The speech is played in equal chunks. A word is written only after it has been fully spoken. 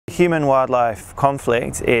human-wildlife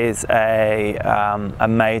conflict is a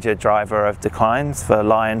major driver of declines for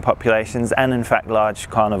lion populations and in fact large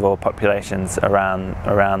carnivore populations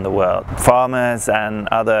around the world. Farmers and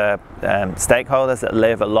other stakeholders that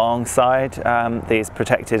live alongside these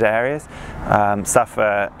protected areas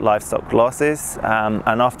suffer livestock losses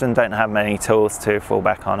and often don't have many tools to fall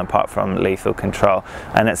back on apart from lethal control,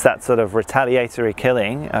 and it's that sort of retaliatory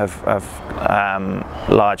killing of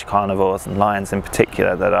large carnivores and lions in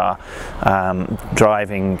particular that are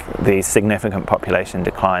driving these significant population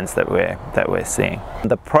declines that we're seeing.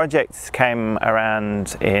 The project came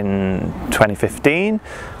around in 2015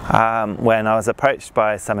 when I was approached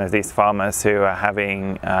by some of these farmers who are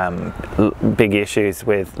having big issues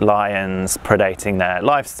with lions predating their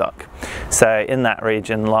livestock. So in that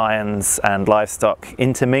region, lions and livestock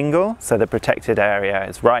intermingle, so the protected area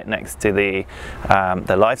is right next to the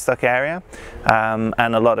livestock area,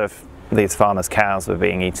 and a lot of these farmers' cows were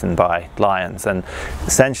being eaten by lions, and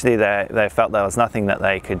essentially they felt there was nothing that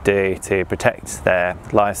they could do to protect their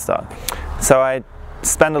livestock. So I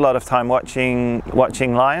spent a lot of time watching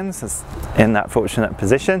lions in that fortunate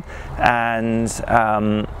position, and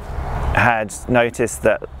had noticed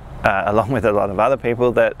that along with a lot of other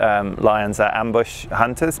people that lions are ambush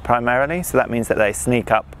hunters primarily, so that means that they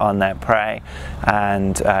sneak up on their prey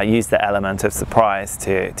and use the element of surprise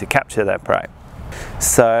to capture their prey.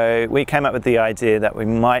 So we came up with the idea that we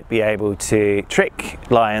might be able to trick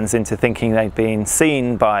lions into thinking they'd been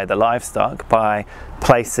seen by the livestock by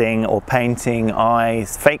placing or painting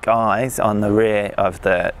eyes, fake eyes, on the rear of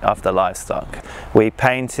the livestock. We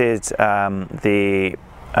painted the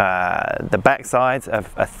backsides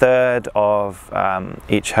of a third of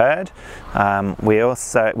each herd. We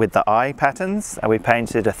also, with the eye patterns, we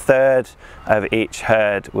painted a third of each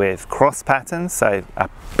herd with cross patterns, so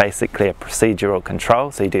basically a procedural control,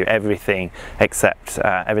 so you do everything except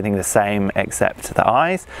everything the same except the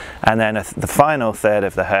eyes, and then the final third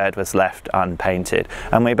of the herd was left unpainted.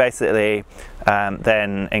 And we basically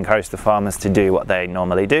then encourage the farmers to do what they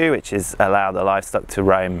normally do, which is allow the livestock to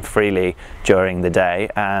roam freely during the day.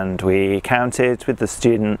 And we counted with the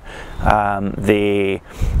student the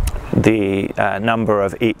number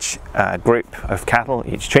of each group of cattle,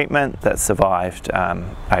 each treatment, that survived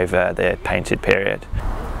over the painted period.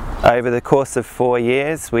 Over the course of 4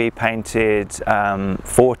 years, we painted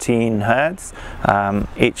 14 herds,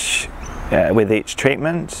 with each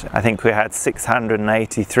treatment. I think we had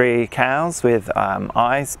 683 cows with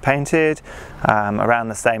eyes painted, around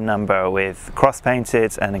the same number with cross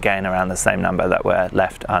painted, and again around the same number that were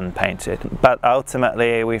left unpainted. But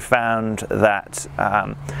ultimately we found that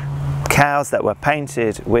cows that were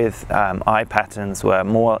painted with eye patterns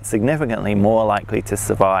were significantly more likely to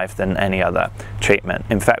survive than any other treatment.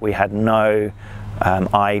 In fact, we had no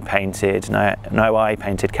eye painted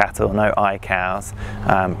cattle, no iCows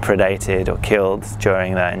predated or killed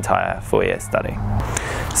during the entire 4-year study.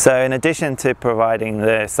 So in addition to providing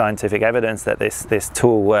the scientific evidence that this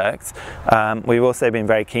tool works, we've also been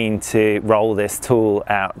very keen to roll this tool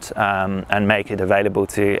out and make it available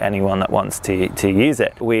to anyone that wants to use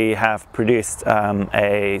it. We have produced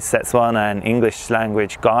a Setswana and English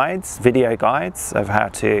language guides, video guides of how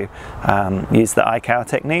to use the iCow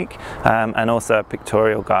technique, and also a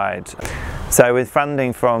pictorial guide. So with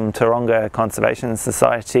funding from Taronga Conservation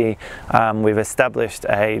Society, we've established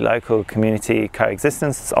a local community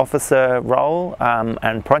coexistence officer role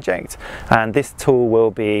and project, and this tool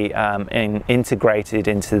will be integrated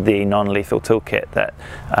into the non-lethal toolkit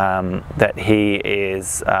that he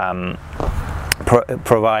is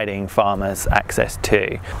providing farmers access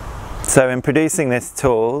to. So in producing this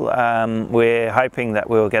tool, we're hoping that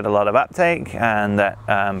we'll get a lot of uptake, and that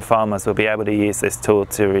farmers will be able to use this tool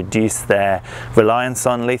to reduce their reliance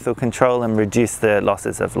on lethal control and reduce the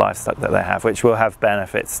losses of livestock that they have, which will have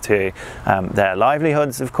benefits to their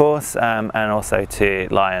livelihoods, of course, and also to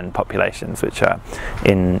lion populations which are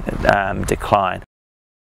in decline.